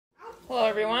Hello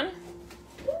everyone.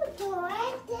 There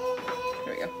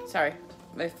we go. Sorry,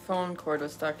 my phone cord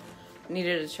was stuck. I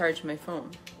needed to charge my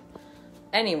phone.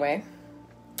 Anyway,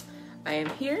 I am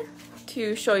here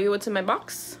to show you what's in my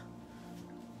box.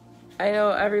 I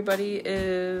know everybody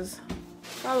is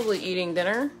probably eating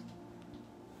dinner,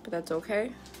 but that's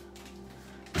okay.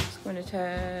 Just going to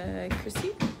tag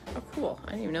Chrissy. Oh cool, I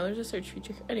didn't even know there's a search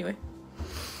feature. Anyway.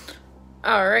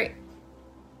 Alright.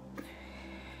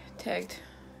 Tagged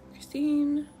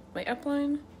Christine, my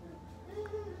upline.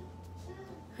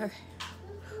 Okay.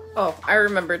 Oh, I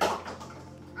remembered.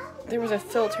 There was a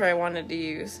filter I wanted to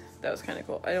use. That was kind of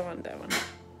cool. I don't want that one.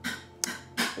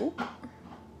 Oop.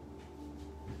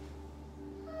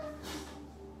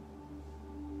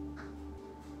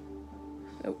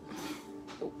 Nope.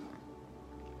 Nope.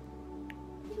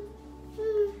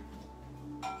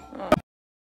 Oh.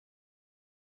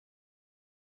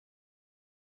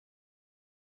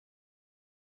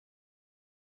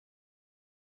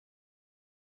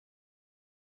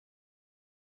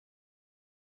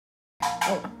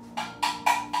 Oh.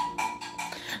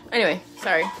 Anyway,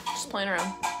 sorry, just playing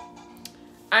around.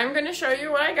 I'm gonna show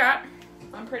you what I got.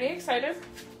 I'm pretty excited.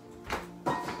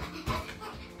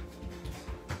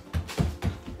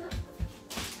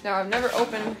 Now, I've never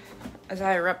opened a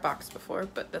zyia rep box before,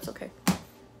 but that's okay.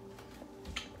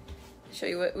 Show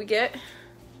you what we get.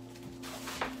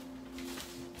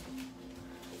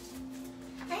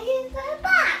 I get the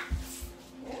box.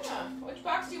 Yeah, which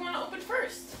box do you want to open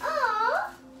first?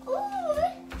 Oh, ooh.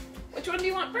 Which one do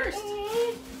you want first?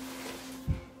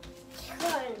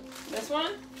 This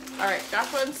one? Alright,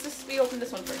 Joshua insists we open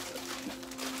this one first.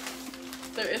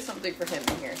 There is something for him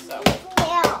in here, so.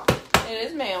 Mail. It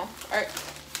is mail. Alright.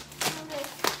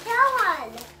 That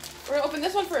one. We're gonna open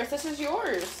this one first. This is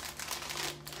yours.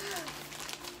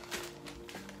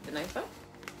 The knife up.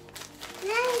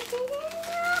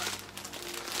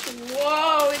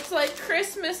 Whoa, it's like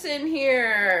Christmas in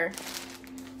here.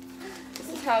 This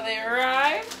is how they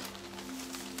arrive.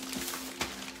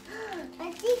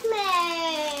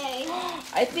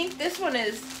 I think this one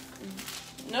is,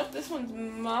 nope, this one's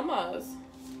Mama's.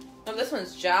 No, this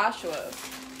one's Joshua's.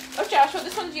 Oh, Joshua,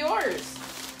 this one's yours.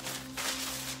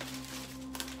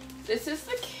 This is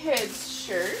the kid's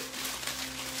shirt.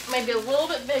 Might be a little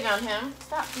bit big on him.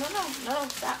 Stop, no,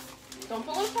 stop. Don't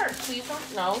pull it apart, please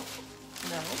don't, no.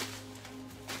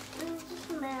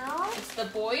 It's the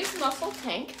boys' muscle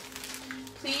tank.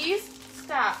 Please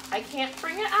stop, I can't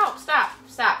bring it out. Stop,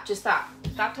 just stop.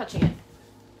 Stop touching it.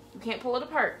 You can't pull it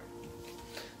apart.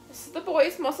 This is the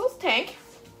boys' muscles tank.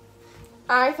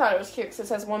 I thought it was cute because it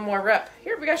says one more rep.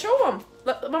 Here, we gotta show them.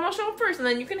 Let Mama show them first and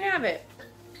then you can have it.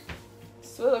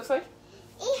 This is what it looks like.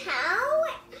 How?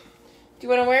 Do you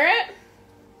want to wear it?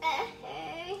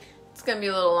 It's gonna be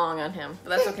a little long on him,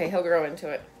 but that's okay. He'll grow into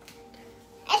it.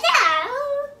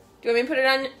 Do you want me to put it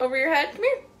on over your head? Come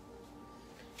here.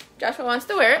 Joshua wants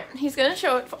to wear it. He's gonna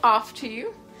show it off to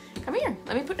you. Come here.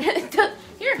 Let me put it.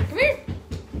 Here, come here.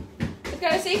 It's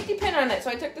got a safety pin on it, so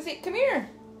I took the seat. Come here.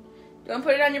 Do you want to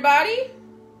put it on your body?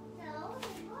 No.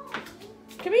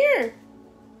 Come here.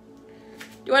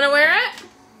 Do you want to wear it?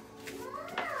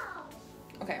 No.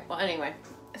 Okay, well, anyway.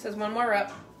 It says one more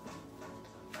rep.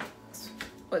 That's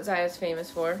what Zyia's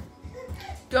famous for. Do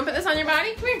you want to put this on your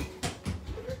body? Come here.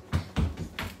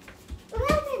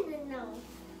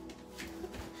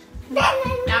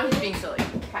 Now he's being silly.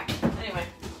 Okay, anyway.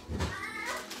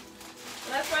 And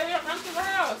that's why we don't run through the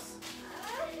house.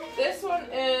 This one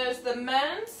is the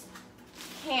men's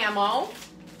camo.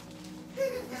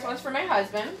 This one's for my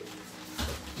husband.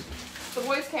 The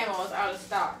boys' camo is out of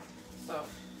stock. So,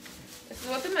 this is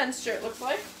what the men's shirt looks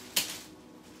like.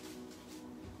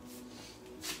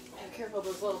 And careful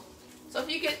those little... So if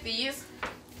you get these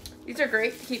are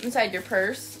great to keep inside your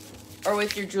purse or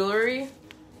with your jewelry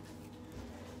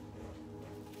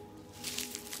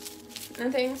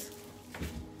and things.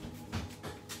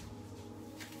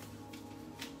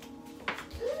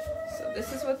 So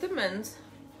this is what the men's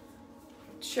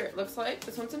shirt looks like.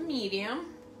 This one's a medium.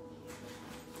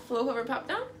 Flow over, pop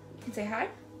down, and say hi.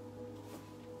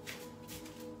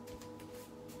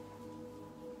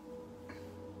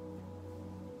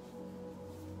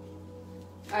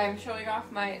 I'm showing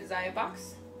off my Zyia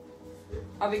box.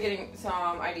 I'll be getting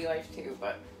some ID Life too,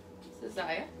 but this is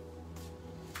Zyia.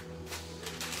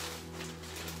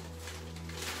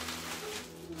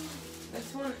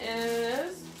 This one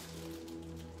is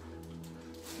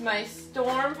my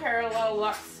Storm Parallel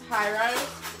Luxe High Rise.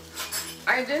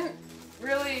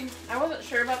 I wasn't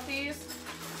sure about these,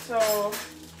 so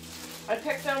I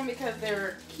picked them because they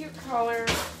were cute colors.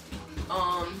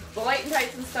 The light and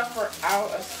tights and stuff were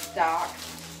out of stock.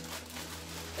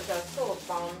 But still a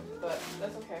bum, but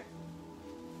that's okay.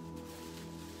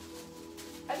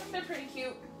 I think they're pretty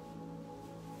cute.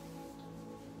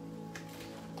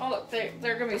 Oh look,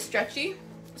 they're gonna be stretchy,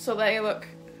 so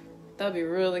they'll be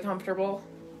really comfortable.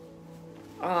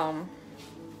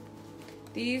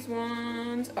 These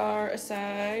ones are a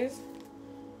size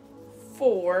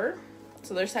 4,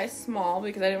 so they're size small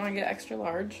because I didn't want to get extra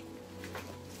large.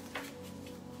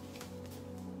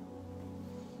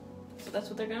 So that's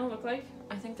what they're gonna look like.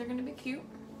 I think they're gonna be cute.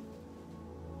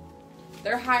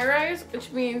 They're high rise,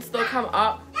 which means they'll come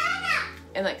up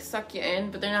and like suck you in,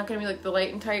 but they're not gonna be like the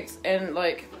light and tights, and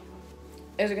like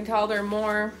as you can tell, they're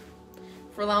more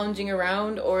for lounging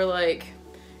around or like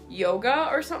yoga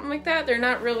or something like that. They're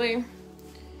not really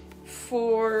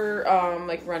for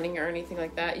like running or anything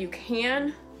like that. You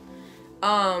can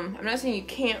I'm not saying you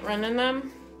can't run in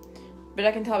them, but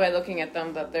I can tell by looking at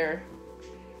them that they're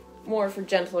more for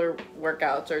gentler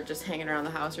workouts or just hanging around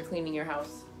the house or cleaning your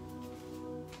house.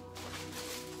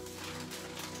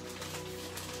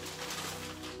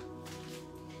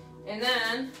 And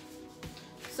then,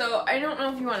 so I don't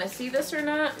know if you want to see this or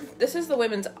not. This is the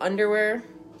women's underwear.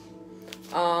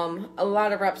 A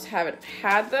lot of reps haven't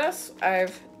had this.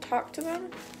 I've talked to them,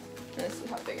 and this is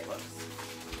how big it looks.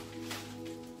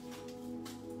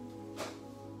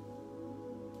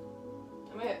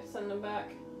 I might have to send them back.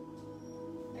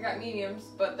 I got mediums,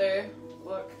 but they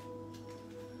look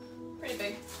pretty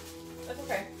big. That's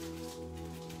okay.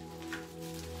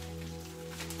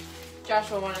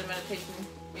 Joshua wanted meditation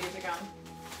music on.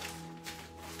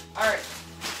 Alright.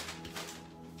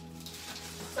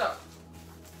 So.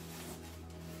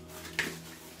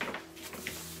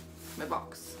 My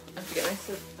box. I have to get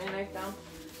my knife down.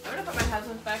 I'm gonna put my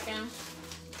husband back in.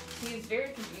 He's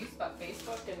very confused about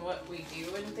Facebook and what we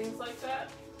do and things like that.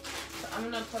 So I'm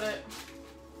gonna put it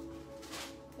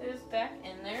back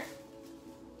in there.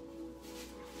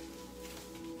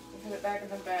 Put it back in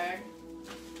the bag.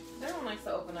 Everyone likes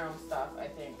to open their own stuff, I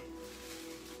think.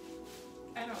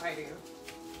 I know I do.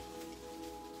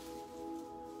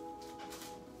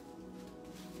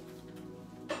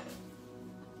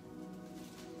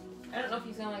 I don't know if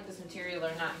he's gonna like this material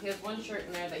or not. He has one shirt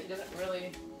in there that he doesn't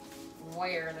really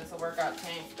wear, and it's a workout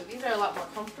tank. But these are a lot more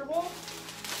comfortable.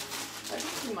 I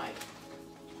think he might.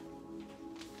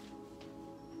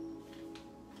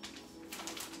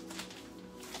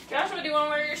 Joshua, do you want to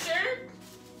wear your shirt?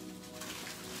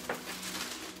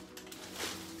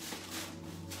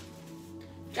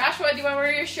 Joshua, do you want to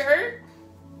wear your shirt?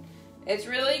 It's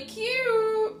really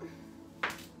cute.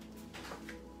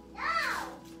 No.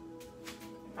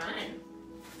 Fine.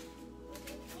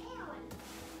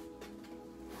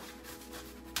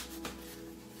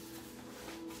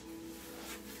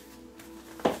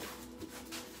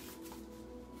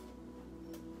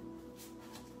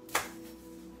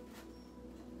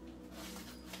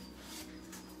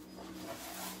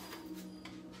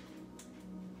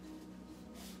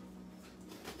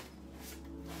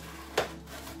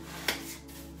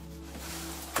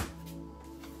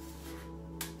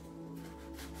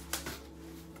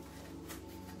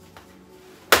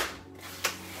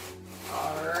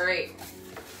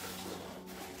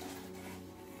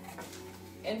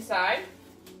 Inside,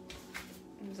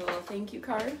 there's a little thank you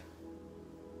card.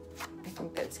 I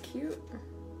think that's cute.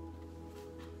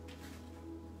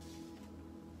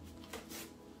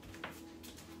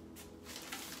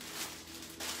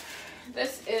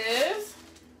 This is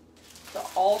the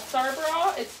All-Star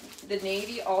bra. It's the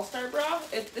navy All-Star bra.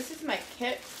 This is my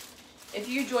kit. If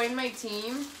you join my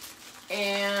team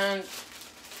and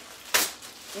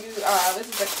you, this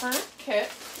is the current kit.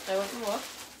 I went and looked.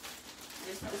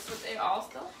 This is what they all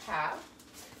still have.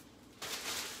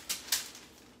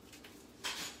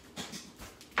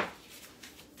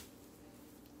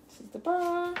 This is the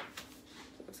bra.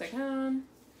 It looks like on.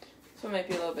 So it might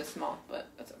be a little bit small, but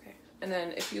that's okay. And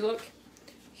then if you look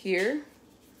here,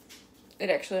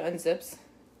 it actually unzips.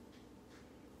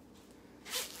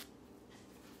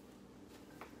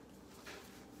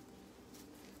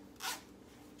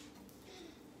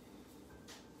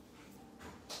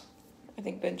 I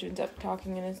think Benjamin's up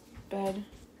talking in his bed.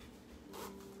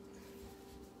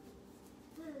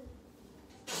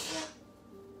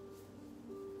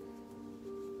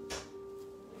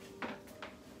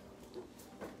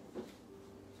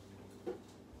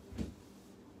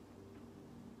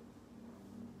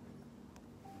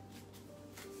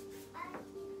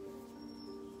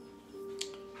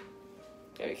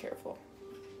 Gotta be careful.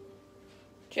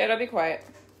 Chad, I'll be quiet.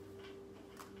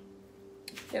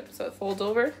 Yep, so it folds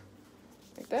over.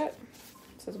 Like that.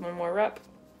 It says one more rep.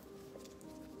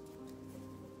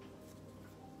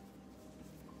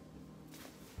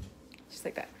 Just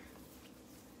like that.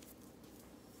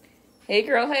 Hey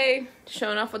girl, hey.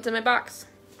 Showing off what's in my box.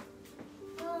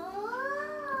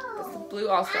 Oh. This is blue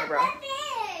All-Star, bro.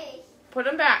 Put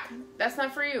them back. That's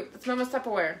not for you. That's Mama's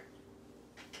Tupperware.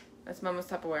 That's Mama's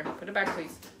Tupperware. Put it back,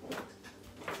 please.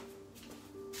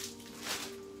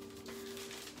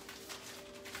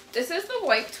 This is the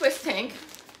white twist tank.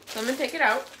 So I'm going to take it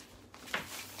out.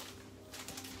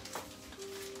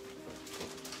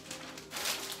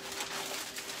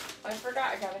 I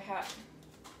forgot I got a hat.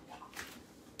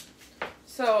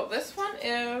 So this one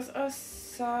is a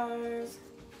size,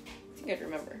 I think I'd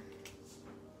remember,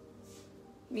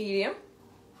 medium.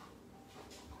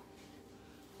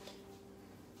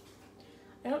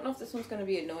 I don't know if this one's going to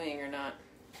be annoying or not.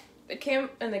 It came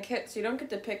in the kit, so you don't get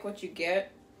to pick what you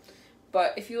get.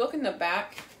 But if you look in the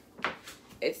back,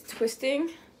 it's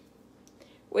twisting,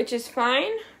 which is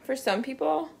fine for some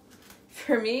people.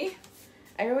 For me,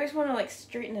 I always want to like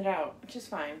straighten it out, which is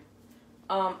fine.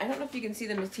 I don't know if you can see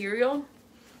the material.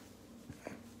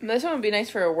 This one would be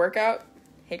nice for a workout.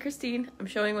 Hey Christine, I'm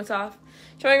showing off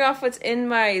what's in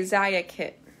my Zyia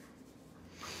kit.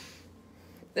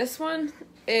 This one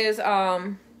is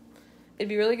it'd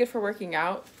be really good for working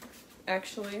out,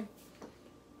 actually.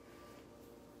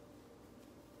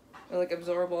 Or like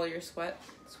absorb all your sweat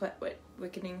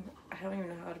wickening. I don't even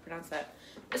know how to pronounce that.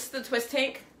 This is the twist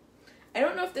tank. I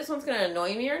don't know if this one's gonna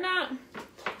annoy me or not.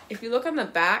 If you look on the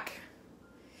back,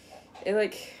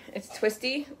 it's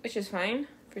twisty, which is fine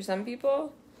for some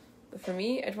people. But for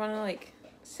me, I'd wanna like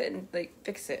sit and like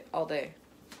fix it all day.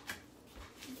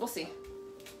 We'll see.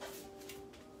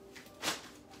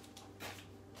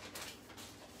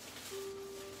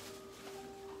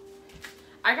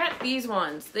 I got these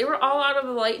ones. They were all out of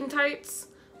the Light and Tights,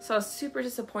 so I was super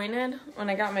disappointed when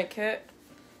I got my kit.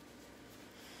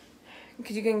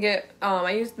 Because you can get,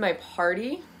 I used my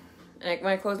party, and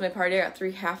when I closed my party, I got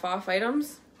 3 half-off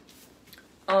items.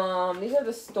 These are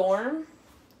the Storm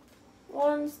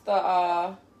ones,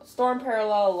 the Storm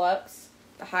Parallel Luxe,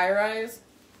 the high-rise.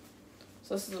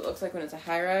 So this is what it looks like when it's a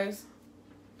high-rise.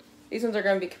 These ones are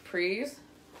going to be capris,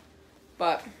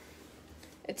 but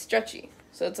it's stretchy.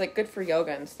 So it's like good for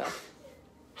yoga and stuff.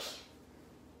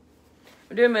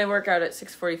 I'm doing my workout at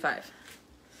 6:45.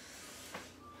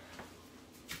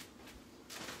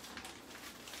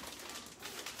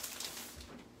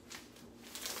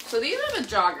 So these are the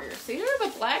joggers. These are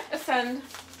the Black Ascend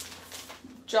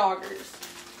joggers.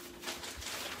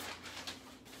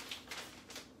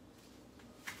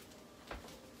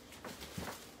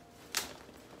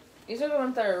 These are the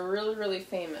ones that are really, really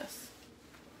famous.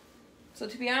 So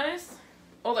to be honest,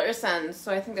 well, they're Ascends,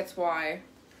 so I think that's why.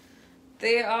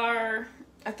 They are,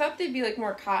 I thought they'd be like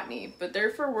more cottony, but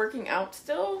they're for working out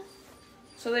still.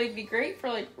 So they'd be great for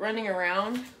like running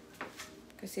around. You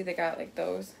can see they got like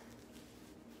those.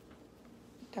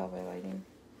 Tell by lighting.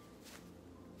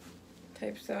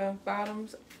 Types of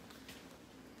bottoms.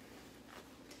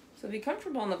 So be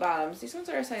comfortable in the bottoms. These ones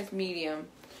are a size medium,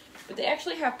 but they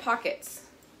actually have pockets.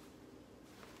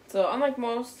 So unlike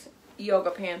most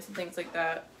yoga pants and things like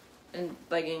that, and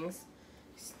leggings,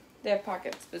 they have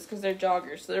pockets. It's because they're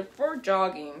joggers, so they're for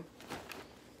jogging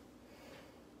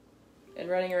and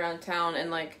running around town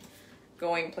and like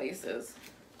going places.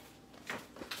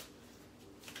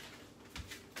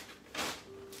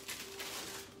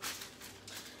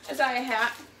 A Zyia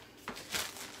hat.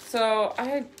 So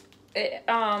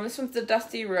this one's the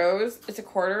Dusty Rose. It's a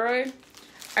corduroy.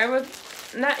 I was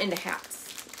not into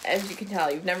hats, as you can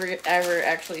tell. You've never ever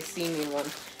actually seen me in one.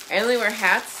 I only wear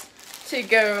hats to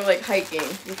go like hiking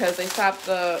because they stop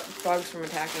the bugs from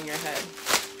attacking your head.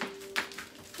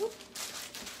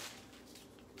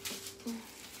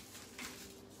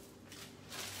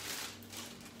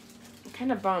 I'm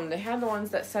kind of bummed. They had the ones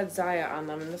that said Zyia on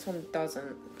them and this one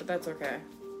doesn't, but that's okay.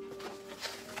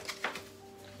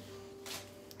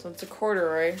 So it's a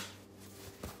corduroy.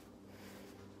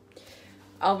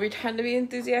 I'll pretend to be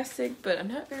enthusiastic, but I'm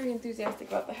not very enthusiastic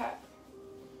about the hat.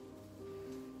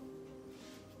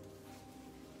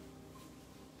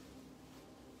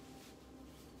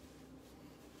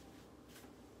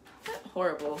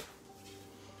 Horrible.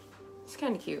 It's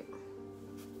kind of cute. You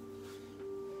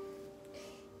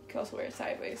can also wear it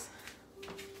sideways.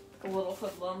 Like a little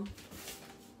hoodlum.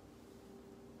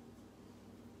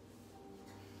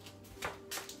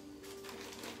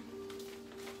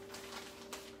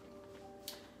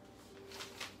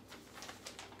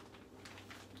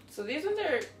 So these ones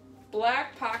are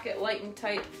black pocket Light and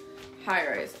Tight high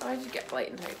rise. Oh, I did get Light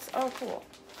and Tights. Oh, cool.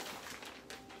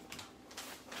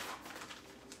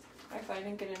 I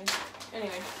didn't get any.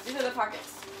 Anyway, these are the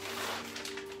pockets.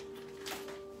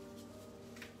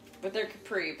 But they're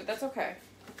capri, but that's okay.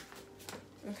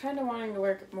 I'm kind of wanting to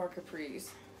wear more capris.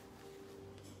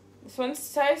 This one's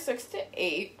size 6 to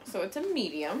 8, so it's a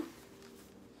medium.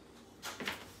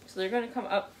 So they're going to come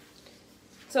up.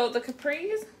 So the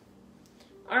capris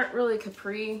aren't really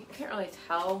capri. I can't really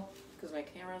tell because my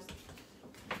camera's...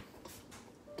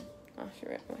 Oh, she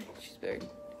ran away. She's big.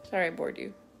 Sorry I bored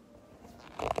you.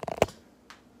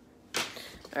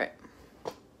 Alright.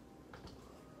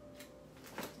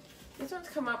 These ones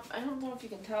come up, I don't know if you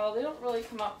can tell, they don't really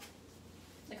come up.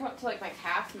 They come up to like my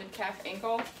calf, mid-calf,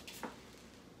 ankle.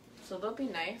 So they'll be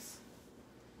nice.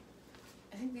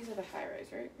 I think these are the high-rise,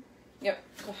 right? Yep,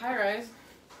 so high-rise.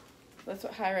 That's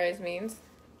what high-rise means.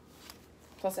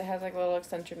 Plus it has like a little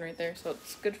extension right there, so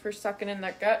it's good for sucking in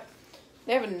that gut.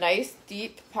 They have a nice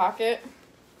deep pocket.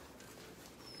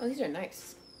 Oh, these are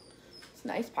nice. It's a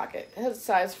nice pocket. It has a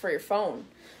size for your phone.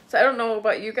 So I don't know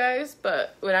about you guys,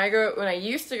 but when I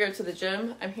used to go to the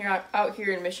gym, I'm out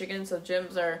here in Michigan, so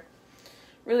gyms are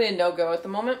really a no-go at the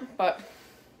moment, but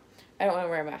I don't want to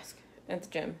wear a mask at the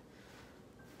gym.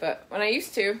 But when I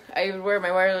used to, I would wear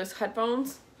my wireless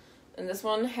headphones, and this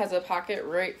one has a pocket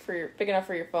big enough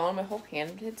for your phone. My whole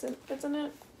hand fits in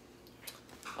it.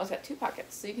 Oh, it's got 2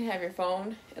 pockets, so you can have your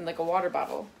phone and like a water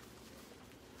bottle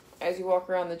as you walk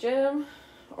around the gym,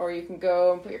 or you can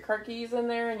go and put your car keys in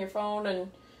there and your phone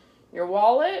and your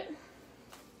wallet.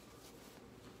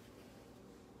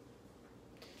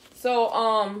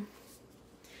 So,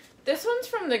 this one's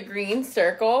from the Green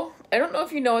Circle. I don't know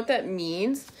if you know what that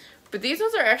means, but these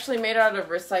ones are actually made out of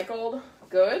recycled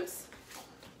goods.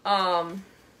 So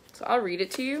I'll read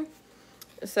it to you.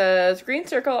 It says, Green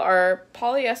Circle are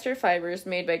polyester fibers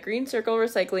made by Green Circle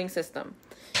Recycling System.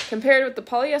 Compared with the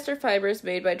polyester fibers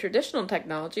made by traditional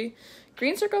technology,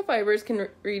 Green Circle fibers can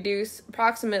reduce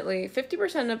approximately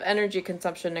 50% of energy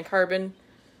consumption and carbon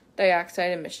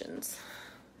dioxide emissions.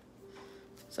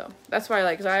 So that's why I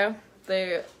like zyia.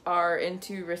 They are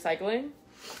into recycling,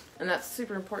 and that's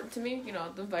super important to me, you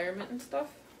know, the environment and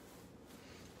stuff.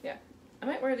 Yeah, I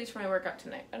might wear these for my workout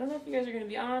tonight. I don't know if you guys are going to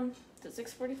be on. It's at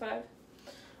 6:45.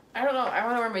 I don't know. I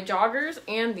want to wear my joggers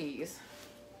and these.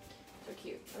 So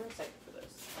cute. I'm excited for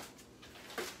this.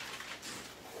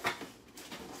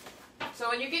 So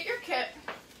when you get your kit,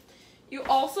 you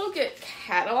also get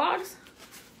catalogs.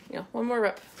 You know, one more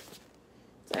rep.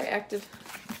 It's very active.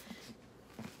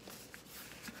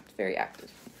 It's very active.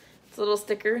 It's a little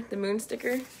sticker, the moon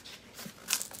sticker.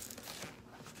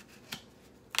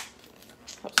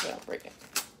 Helps it out break it.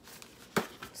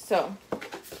 So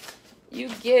you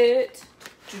get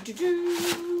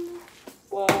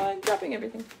I'm dropping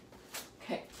everything.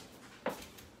 Okay.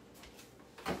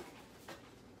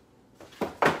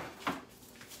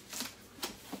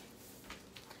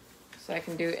 So I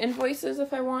can do invoices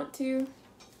if I want to.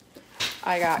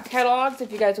 I got catalogs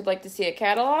if you guys would like to see a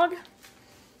catalog.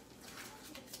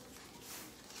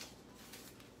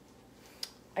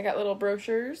 I got little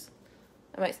brochures.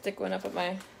 I might stick one up at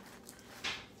my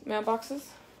mailboxes.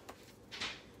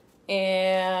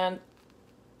 And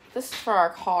this is for our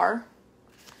car.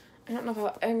 I don't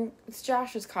know if it's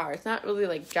Josh's car. It's not really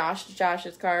like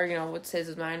Josh's car. You know, what's his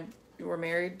is mine. We're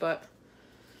married, but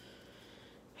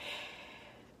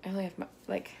we only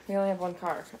have one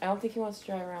car. I don't think he wants to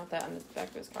drive around with that on the back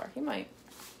of his car. He might.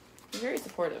 He's very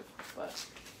supportive, but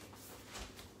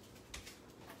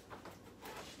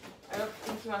I don't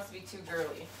think he wants to be too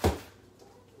girly.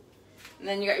 And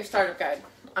then you got your startup guide.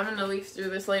 I'm going to leaf through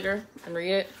this later and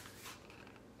read it.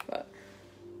 But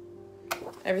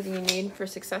everything you need for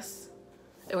success.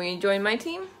 And when you join my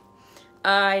team,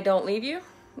 I don't leave you.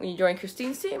 When you join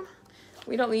Christine's team,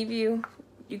 we don't leave you.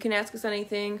 You can ask us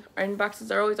anything. Our inboxes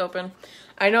are always open.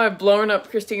 I know I've blown up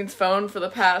Christine's phone for the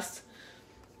past,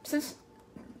 since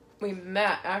we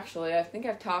met, actually. I think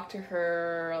I've talked to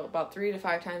her about 3 to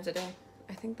 5 times a day.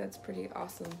 I think that's pretty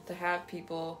awesome to have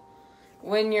people,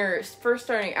 when you're first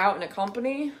starting out in a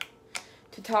company,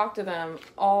 to talk to them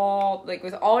all, like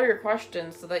with all your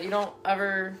questions, so that you don't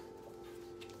ever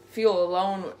feel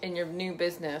alone in your new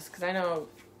business. Because I know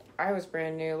I was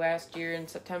brand new last year in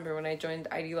September when I joined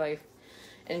ID Life.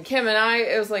 And Kim and I,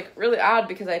 it was like really odd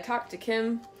because I talked to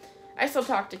Kim. I still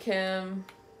talk to Kim.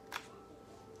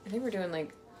 I think we're doing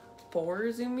like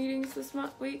 4 Zoom meetings this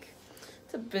week.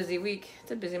 It's a busy week.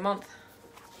 It's a busy month.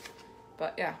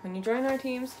 But yeah, when you join our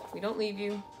teams, we don't leave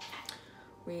you.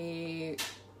 We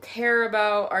care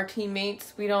about our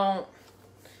teammates. We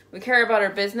care about our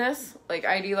business. Like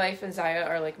ID Life and Zyia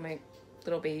are like my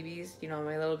little babies, you know,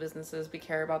 my little businesses. We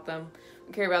care about them.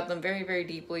 We care about them very, very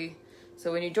deeply.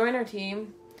 So when you join our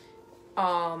team,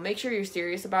 make sure you're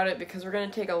serious about it, because we're going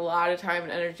to take a lot of time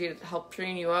and energy to help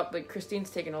train you up. Like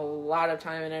Christine's taken a lot of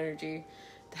time and energy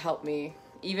to help me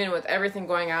even with everything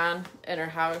going on in her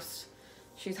house,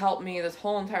 she's helped me this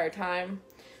whole entire time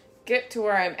get to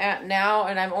where I'm at now,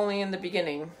 and I'm only in the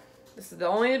beginning. This is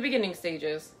only the beginning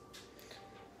stages.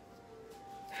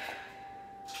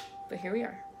 But here we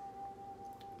are.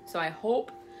 So I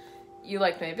hope you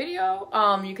liked my video.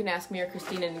 You can ask me or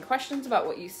Christine any questions about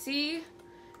what you see,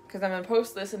 because I'm going to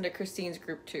post this into Christine's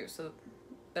group too. So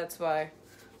that's why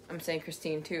I'm saying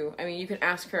Christine too. I mean, you can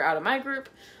ask her out of my group,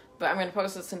 but I'm going to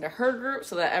post this into her group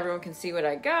so that everyone can see what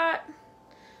I got.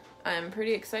 I'm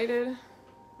pretty excited.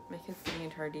 My kids getting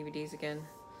into our DVDs again.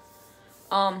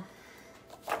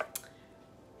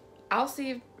 I'll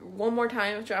see one more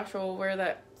time if Joshua will wear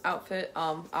that outfit.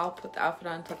 I'll put the outfit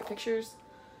on and take pictures.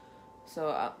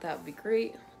 So that would be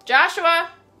great. Joshua,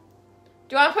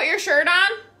 do you want to put your shirt on?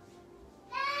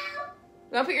 No.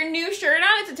 You want to put your new shirt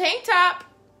on? It's a tank top.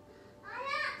 Oh,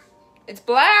 It's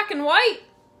black and white.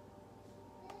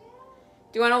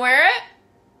 Do you want to wear it?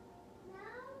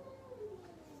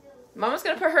 no. Mama's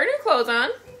going to put her new clothes on.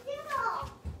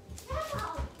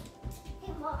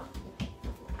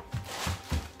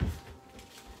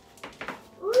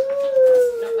 No,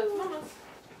 that's Mama's.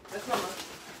 That's Mama's.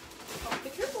 Oh, be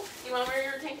careful. Do you want to wear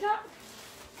your tank top?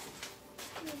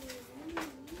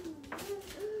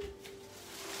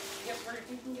 Yep,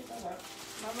 you can get that out.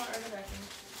 Mama or the vacuum.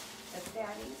 That's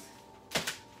Daddy's.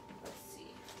 Let's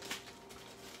see.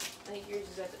 I think yours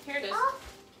is at the... Here it is. Oh.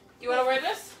 Do you want to wear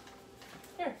this?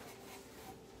 Here.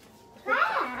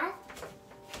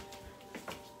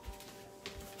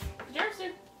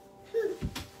 Jackson.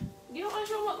 You don't want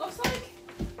to show what it looks like?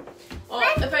 Well,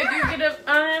 if I do get it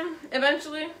on him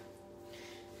eventually,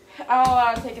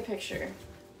 I'll take a picture.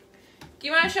 Do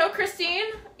you want to show Christine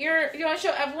do you want to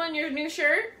show Evelyn your new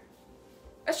shirt?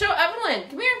 Let's show Evelyn.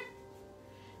 Come here.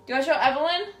 Do you want to show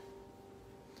Evelyn?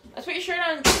 Let's put your shirt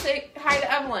on and say hi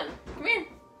to Evelyn. Come here.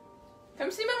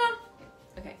 Come see Mama.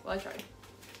 Okay, well, I tried.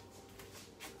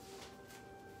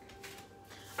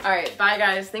 Alright, bye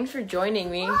guys. Thanks for joining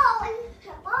me.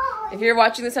 If you're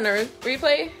watching this on a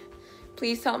replay,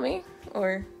 please tell me.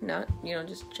 Or not,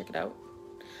 just check it out.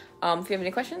 If you have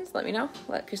any questions, let me know.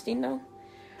 Let Christine know.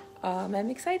 I'm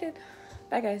excited.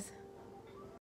 Bye guys.